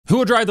Who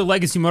will drive the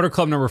Legacy Motor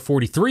Club number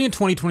 43 in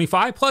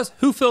 2025, plus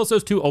who fills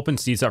those 2 open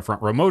seats at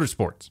Front Row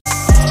Motorsports.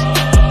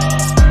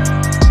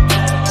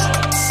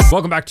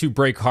 Welcome back to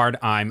Break Hard.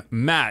 I'm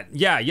Matt.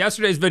 Yeah,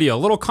 yesterday's video, a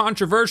little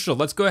controversial.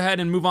 Let's go ahead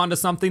and move on to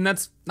something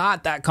that's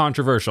not that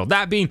controversial.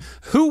 That being,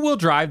 who will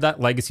drive that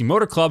Legacy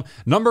Motor Club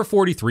number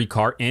 43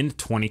 car in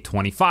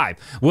 2025?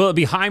 Will it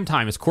be Heim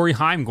time? Is Corey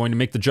Heim going to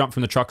make the jump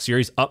from the Truck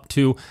Series up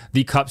to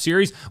the Cup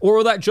Series? Or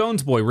will that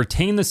Jones boy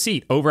retain the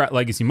seat over at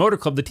Legacy Motor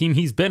Club, the team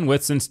he's been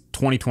with since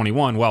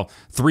 2021? Well,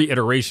 3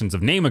 iterations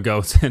of name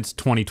ago since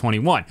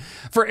 2021.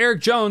 For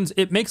Erik Jones,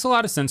 it makes a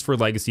lot of sense for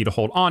Legacy to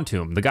hold on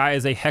to him. The guy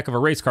is a heck of a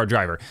race car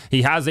driver.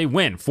 He has a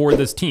win for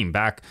this team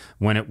back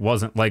when it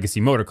wasn't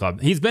Legacy Motor Club.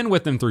 He's been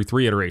with them through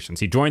 3 iterations.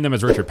 He joined them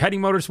as Richard Petty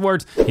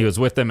Motorsports. He was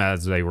with them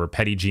as they were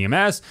Petty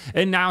GMS,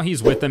 and now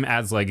he's with them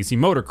as Legacy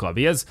Motor Club.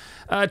 He has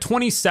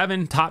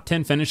 27 top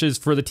 10 finishes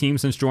for the team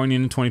since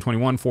joining in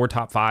 2021, 4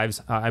 top 5s,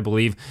 I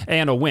believe,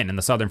 and a win in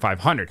the Southern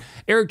 500.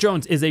 Erik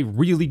Jones is a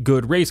really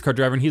good race car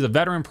driver, and he's a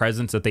veteran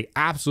presence that they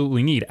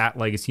absolutely need at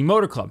Legacy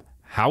Motor Club.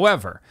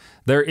 However,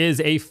 there is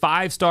a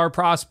 5-star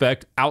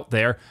prospect out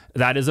there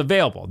that is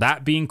available,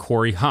 that being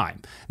Corey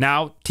Heim.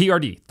 Now,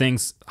 TRD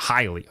thinks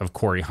highly of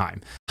Corey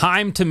Heim.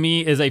 Heim, to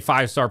me, is a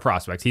 5-star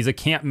prospect. He's a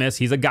can't miss.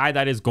 He's a guy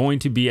that is going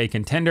to be a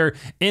contender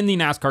in the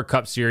NASCAR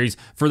Cup Series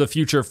for the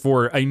future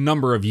for a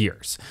number of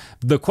years.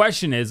 The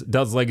question is,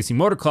 does Legacy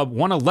Motor Club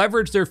want to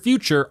leverage their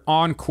future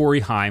on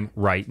Corey Heim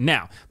right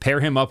now? Pair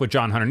him up with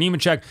John Hunter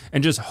Nemechek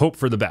and just hope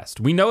for the best.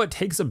 We know it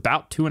takes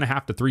about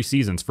 2.5 to 3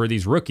 seasons for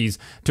these rookies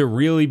to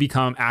really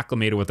become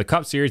acclimated with the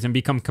Cup Series and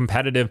become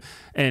competitive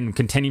and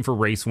contending for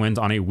race wins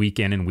on a week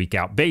in and week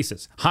out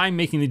basis. Heim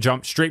making the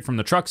jump straight from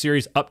the Truck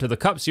Series up to the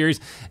Cup Series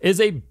is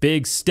a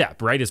big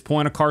step, right? Is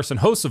pulling a Carson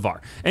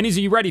Hocevar. And is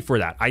he ready for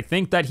that? I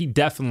think that he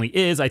definitely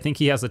is. I think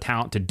he has the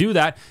talent to do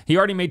that. He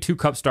already made 2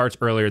 Cup starts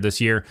earlier this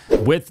year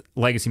with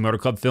Legacy Motor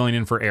Club filling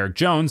in for Erik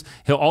Jones.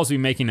 He'll also be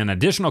making an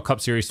additional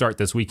Cup Series start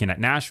this weekend at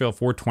Nashville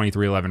for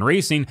 2311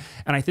 Racing.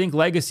 And I think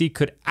Legacy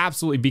could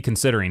absolutely be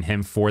considering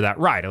him for that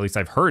ride. At least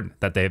I've heard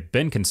that they've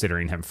been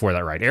considering him for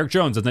that ride. Erik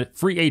Jones is a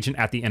free agent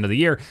at the end of the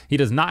year. He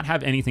does not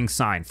have anything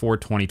signed for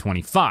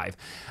 2025.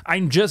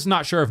 I'm just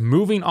not sure if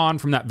moving on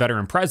from that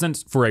veteran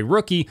presence for a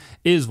rookie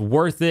is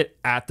worth it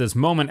at this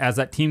moment as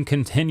that team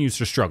continues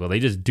to struggle. They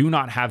just do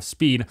not have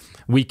speed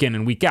week in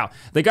and week out.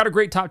 They got a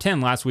great top 10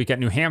 last week at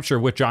New Hampshire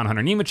with John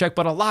Hunter Nemechek,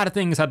 but a lot of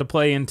things had to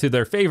play into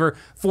their favor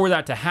for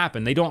that to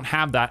happen. They don't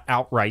have that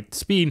outright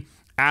speed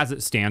as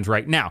it stands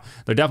right now.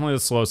 They're definitely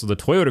the slowest of the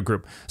Toyota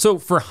group. So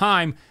for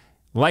Heim,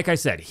 like I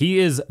said, he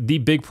is the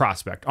big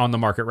prospect on the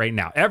market right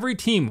now. Every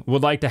team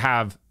would like to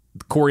have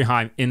Corey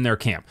Heim in their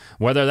camp,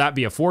 whether that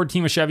be a Ford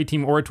team, a Chevy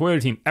team, or a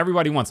Toyota team.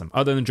 Everybody wants him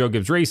other than Joe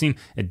Gibbs Racing.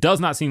 It does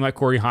not seem like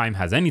Corey Heim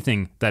has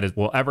anything that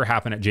will ever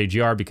happen at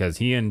JGR because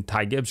he and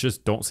Ty Gibbs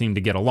just don't seem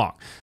to get along.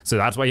 So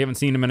that's why you haven't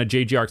seen him in a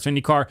JGR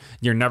Xfinity car.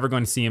 You're never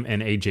going to see him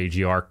in a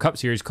JGR Cup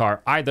Series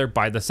car either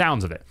by the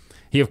sounds of it.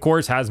 He, of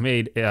course, has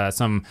made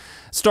some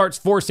starts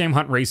for Sam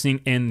Hunt Racing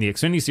in the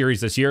Xfinity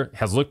Series this year,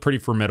 has looked pretty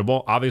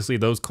formidable. Obviously,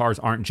 those cars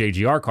aren't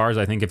JGR cars.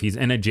 I think if he's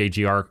in a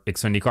JGR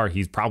Xfinity car,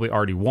 he's probably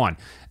already won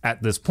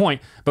at this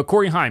point. But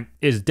Corey Heim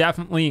is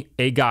definitely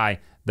a guy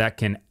that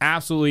can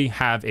absolutely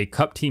have a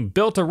Cup team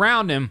built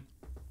around him.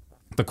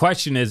 The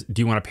question is,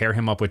 do you want to pair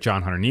him up with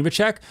John Hunter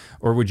Nemechek,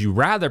 or would you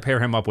rather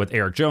pair him up with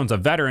Erik Jones, a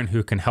veteran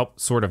who can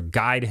help sort of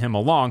guide him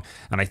along?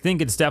 And I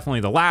think it's definitely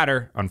the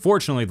latter.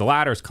 Unfortunately, the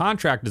latter's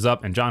contract is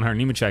up, and John Hunter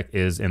Nemechek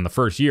is in the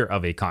first year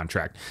of a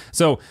contract.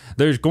 So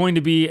there's going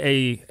to be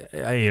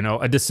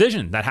a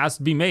decision that has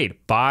to be made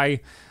by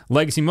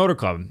Legacy Motor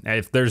Club.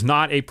 If there's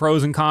not a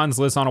pros and cons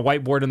list on a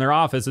whiteboard in their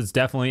office, it's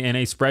definitely in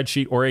a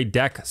spreadsheet or a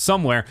deck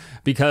somewhere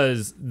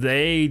because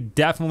they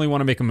definitely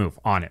want to make a move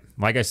on it.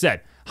 Like I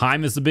said,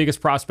 Heim is the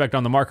biggest prospect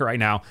on the market right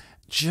now.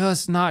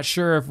 Just not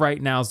sure if right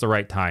now is the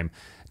right time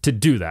to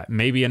do that.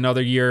 Maybe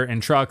another year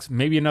in trucks,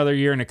 maybe another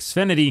year in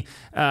Xfinity,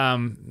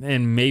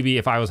 and maybe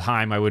if I was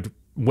Heim, I would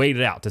wait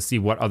it out to see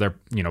what other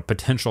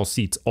potential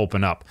seats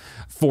open up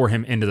for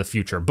him into the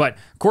future. But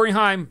Corey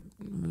Heim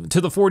to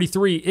the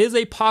 43 is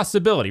a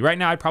possibility. Right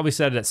now, I'd probably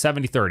set it at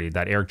 70-30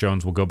 that Erik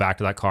Jones will go back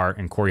to that car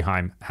and Corey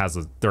Heim has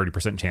a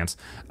 30% chance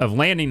of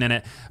landing in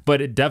it,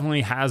 but it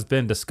definitely has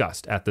been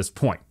discussed at this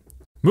point.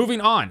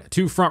 Moving on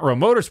to Front Row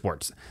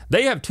Motorsports,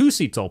 they have 2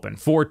 seats open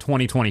for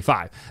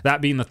 2025,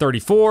 that being the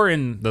 34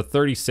 and the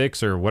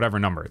 36 or whatever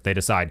number they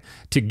decide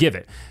to give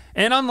it.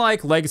 And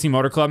unlike Legacy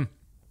Motor Club,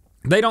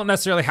 they don't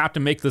necessarily have to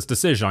make this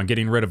decision on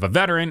getting rid of a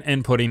veteran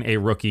and putting a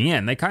rookie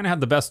in. They kind of have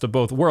the best of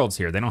both worlds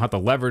here. They don't have to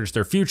leverage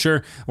their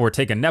future or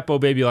take a Nepo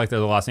baby like they're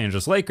the Los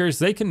Angeles Lakers.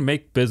 They can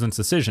make business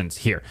decisions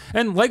here.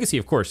 And Legacy,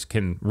 of course,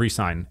 can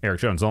re-sign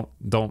Erik Jones.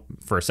 Don't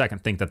for a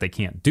second think that they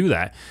can't do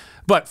that.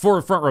 But for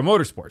Front Row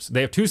Motorsports,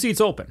 they have 2 seats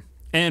open.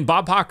 And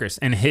Bob Pockrass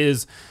and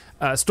his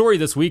story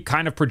this week,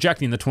 kind of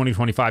projecting the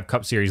 2025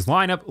 Cup Series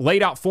lineup,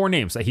 laid out 4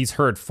 names that he's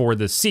heard for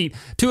this seat.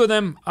 2 of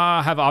them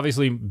have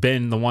obviously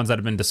been the ones that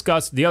have been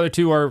discussed. The other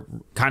 2 are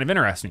kind of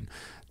interesting.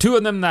 Two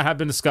of them that have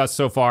been discussed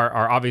so far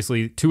are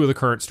obviously two of the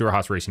current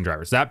Stewart-Haas Racing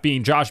drivers, that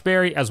being Josh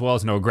Berry as well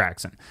as Noah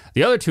Gragson.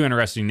 The other two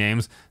interesting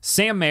names,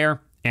 Sam Mayer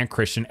and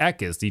Christian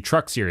Eckes, the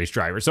Truck Series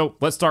driver. So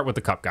let's start with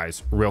the Cup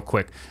guys real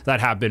quick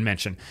that have been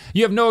mentioned.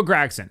 You have Noah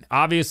Gragson.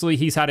 Obviously,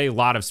 he's had a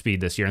lot of speed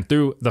this year, and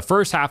through the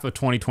first half of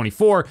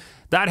 2024,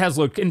 that has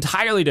looked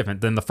entirely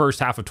different than the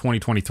first half of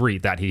 2023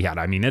 that he had.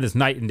 I mean, it is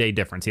night and day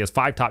difference. He has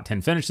 5 top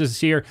 10 finishes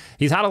this year.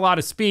 He's had a lot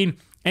of speed,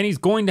 and he's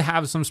going to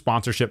have some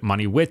sponsorship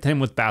money with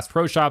him with Bass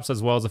Pro Shops,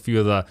 as well as a few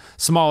of the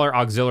smaller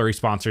auxiliary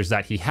sponsors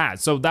that he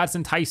has. So that's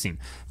enticing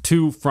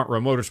to Front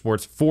Row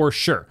Motorsports for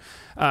sure.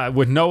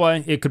 With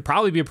Noah, it could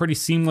probably be a pretty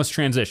seamless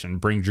transition.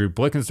 Bring Drew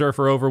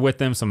Blickensderfer over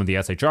with him, some of the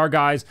SHR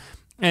guys,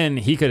 and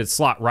he could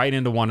slot right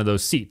into one of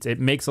those seats. It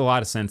makes a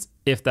lot of sense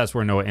if that's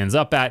where Noah ends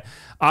up at.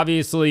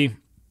 Obviously,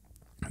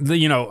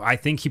 I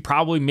think he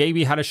probably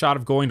maybe had a shot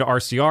of going to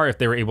RCR if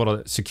they were able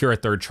to secure a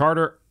third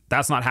charter.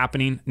 That's not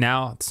happening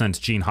now since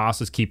Gene Haas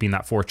is keeping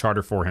that fourth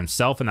charter for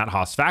himself and that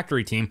Haas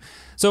factory team.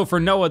 So for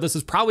Noah, this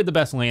is probably the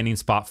best landing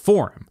spot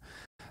for him.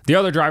 The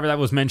other driver that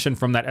was mentioned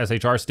from that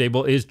SHR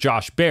stable is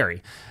Josh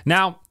Berry.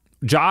 Now,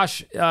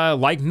 Josh,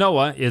 like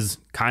Noah, is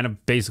kind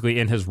of basically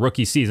in his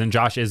rookie season.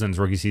 Josh is in his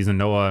rookie season.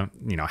 Noah,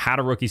 had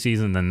a rookie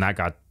season, then that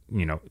got,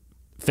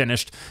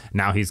 finished.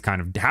 Now he's kind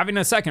of having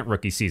a second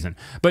rookie season.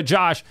 But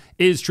Josh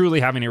is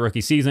truly having a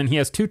rookie season. He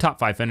has 2 top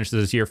 5 finishes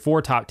this year,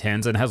 4 top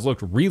 10s, and has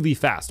looked really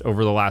fast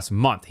over the last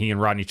month. He and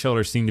Rodney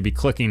Childers seem to be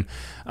clicking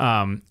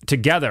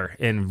together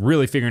and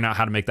really figuring out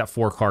how to make that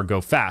 4-car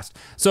go fast.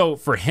 So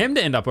for him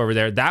to end up over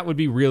there, that would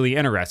be really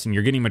interesting.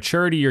 You're getting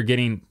maturity, you're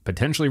getting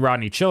potentially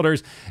Rodney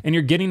Childers, and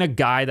you're getting a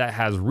guy that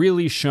has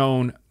really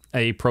shown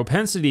a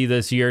propensity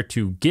this year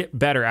to get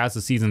better as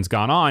the season's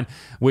gone on,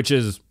 which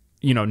is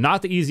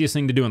not the easiest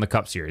thing to do in the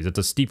Cup Series. It's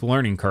a steep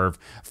learning curve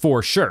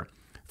for sure.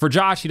 For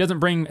Josh, he doesn't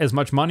bring as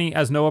much money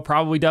as Noah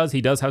probably does.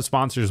 He does have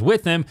sponsors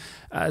with him,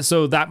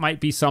 so that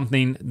might be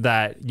something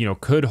that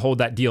could hold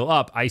that deal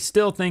up. I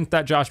still think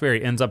that Josh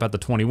Berry ends up at the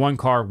 21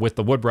 car with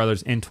the Wood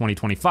Brothers in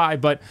 2025,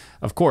 but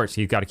of course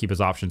he's got to keep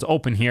his options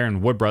open here,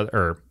 and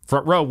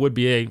Front Row would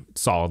be a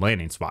solid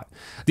landing spot.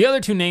 The other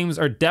two names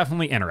are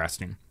definitely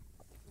interesting.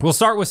 We'll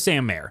start with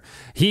Sam Mayer.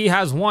 He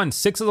has won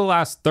 6 of the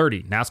last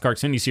 30 NASCAR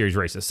Xfinity Series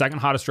races, second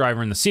hottest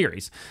driver in the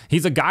series.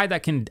 He's a guy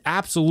that can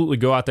absolutely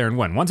go out there and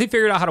win. Once he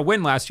figured out how to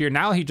win last year,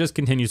 now he just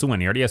continues to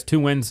win. He already has 2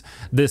 wins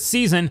this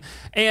season.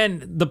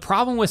 And the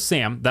problem with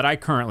Sam that I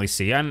currently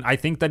see, and I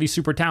think that he's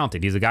super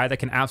talented, he's a guy that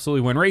can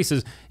absolutely win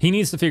races. He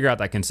needs to figure out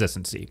that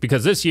consistency,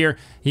 because this year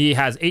he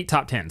has 8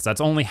 top 10s.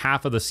 That's only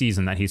half of the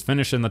season that he's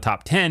finished in the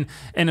top 10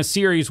 in a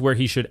series where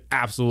he should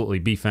absolutely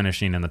be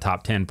finishing in the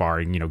top 10,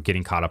 barring,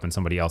 getting caught up in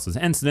somebody else's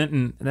incident.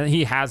 And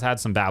he has had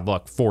some bad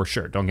luck for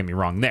sure. Don't get me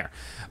wrong there.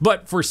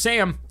 But for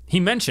Sam, he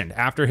mentioned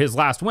after his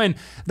last win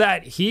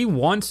that he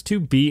wants to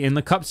be in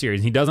the Cup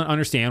Series. He doesn't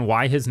understand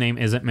why his name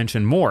isn't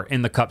mentioned more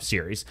in the Cup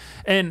Series.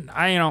 And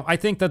I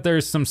think that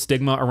there's some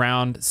stigma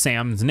around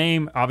Sam's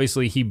name.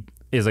 Obviously, he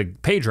is a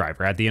pay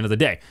driver at the end of the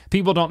day.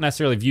 People don't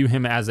necessarily view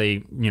him as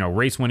a,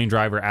 race winning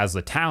driver as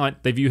the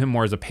talent. They view him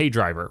more as a pay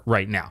driver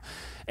right now.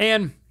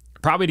 And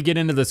probably to get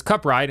into this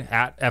Cup ride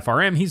at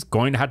FRM, he's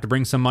going to have to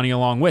bring some money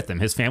along with him.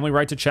 His family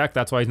writes a check.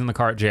 That's why he's in the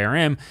car at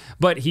JRM.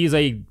 But he's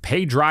a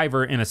pay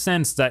driver in a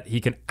sense that he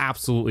can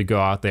absolutely go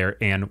out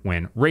there and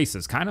win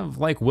races. Kind of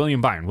like William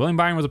Byron. William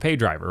Byron was a pay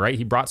driver, right?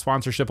 He brought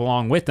sponsorship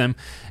along with him.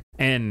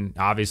 And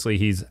obviously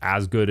he's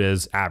as good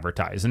as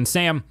advertised. And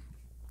Sam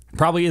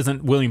probably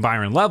isn't William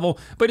Byron level,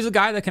 but he's a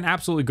guy that can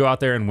absolutely go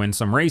out there and win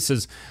some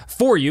races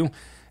for you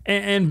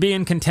and be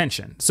in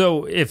contention.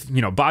 So if,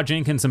 Bob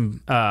Jenkins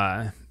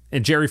and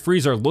Jerry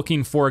Freese are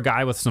looking for a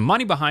guy with some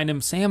money behind him,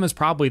 Sam is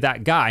probably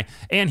that guy,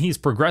 and he's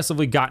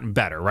progressively gotten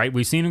better, right?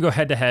 We've seen him go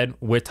head-to-head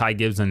with Ty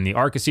Gibbs in the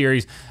ARCA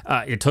Series.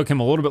 It took him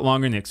a little bit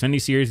longer in the Xfinity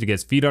Series to get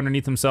his feet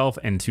underneath himself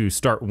and to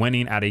start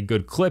winning at a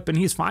good clip, and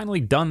he's finally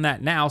done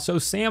that now. So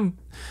Sam,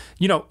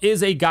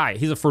 is a guy.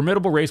 He's a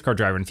formidable race car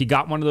driver, and if he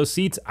got one of those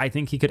seats, I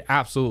think he could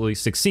absolutely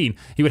succeed.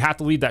 He would have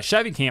to leave that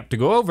Chevy camp to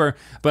go over,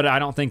 but I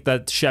don't think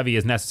that Chevy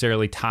is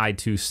necessarily tied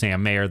to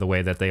Sam Mayer the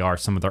way that they are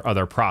some of their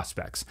other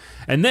prospects.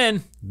 And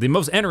then the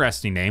most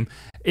interesting name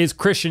is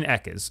Christian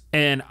Eckes.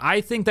 And I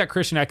think that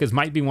Christian Eckes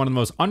might be one of the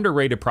most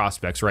underrated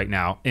prospects right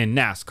now in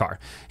NASCAR.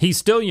 He's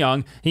still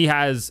young. He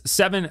has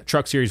 7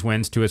 Truck Series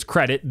wins to his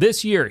credit.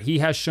 This year, he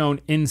has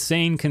shown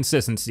insane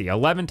consistency,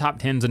 11 top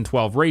 10s in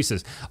 12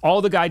 races.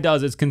 All the guy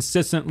does is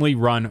consistently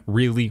run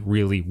really,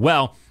 really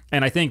well.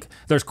 And I think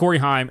there's Corey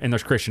Heim and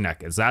there's Christian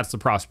Eckes. That's the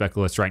prospect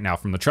list right now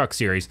from the Truck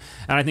Series.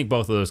 And I think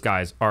both of those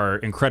guys are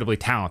incredibly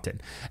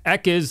talented.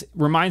 Eckes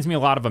reminds me a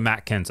lot of a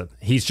Matt Kenseth.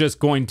 He's just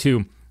going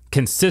to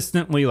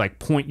consistently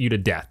point you to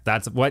death.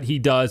 That's what he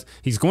does.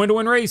 He's going to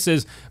win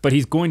races, but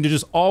he's going to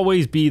just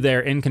always be there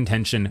in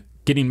contention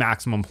getting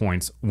maximum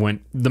points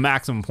when the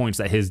maximum points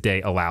that his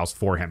day allows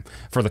for him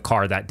for the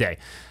car that day.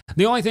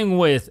 The only thing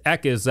with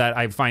Eck is that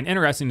I find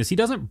interesting is he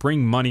doesn't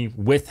bring money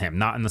with him,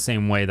 not in the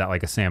same way that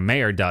like a Sam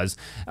Mayer does.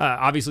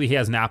 Obviously, he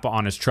has Napa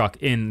on his truck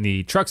in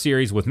the truck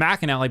series with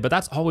McAnally, but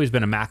that's always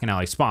been a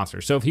McAnally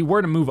sponsor. So if he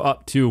were to move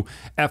up to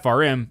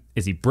FRM,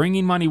 is he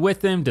bringing money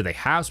with him? Do they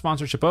have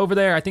sponsorship over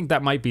there? I think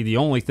that might be the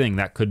only thing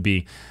that could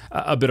be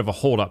a bit of a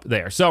holdup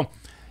there. So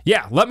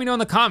yeah, let me know in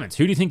the comments.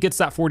 Who do you think gets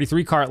that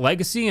 43 car at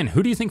Legacy, and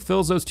who do you think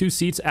fills those 2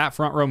 seats at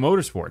Front Row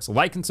Motorsports?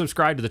 Like and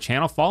subscribe to the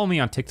channel. Follow me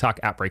on TikTok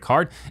at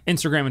BreakHard,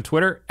 Instagram and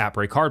Twitter at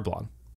BreakHardBlog.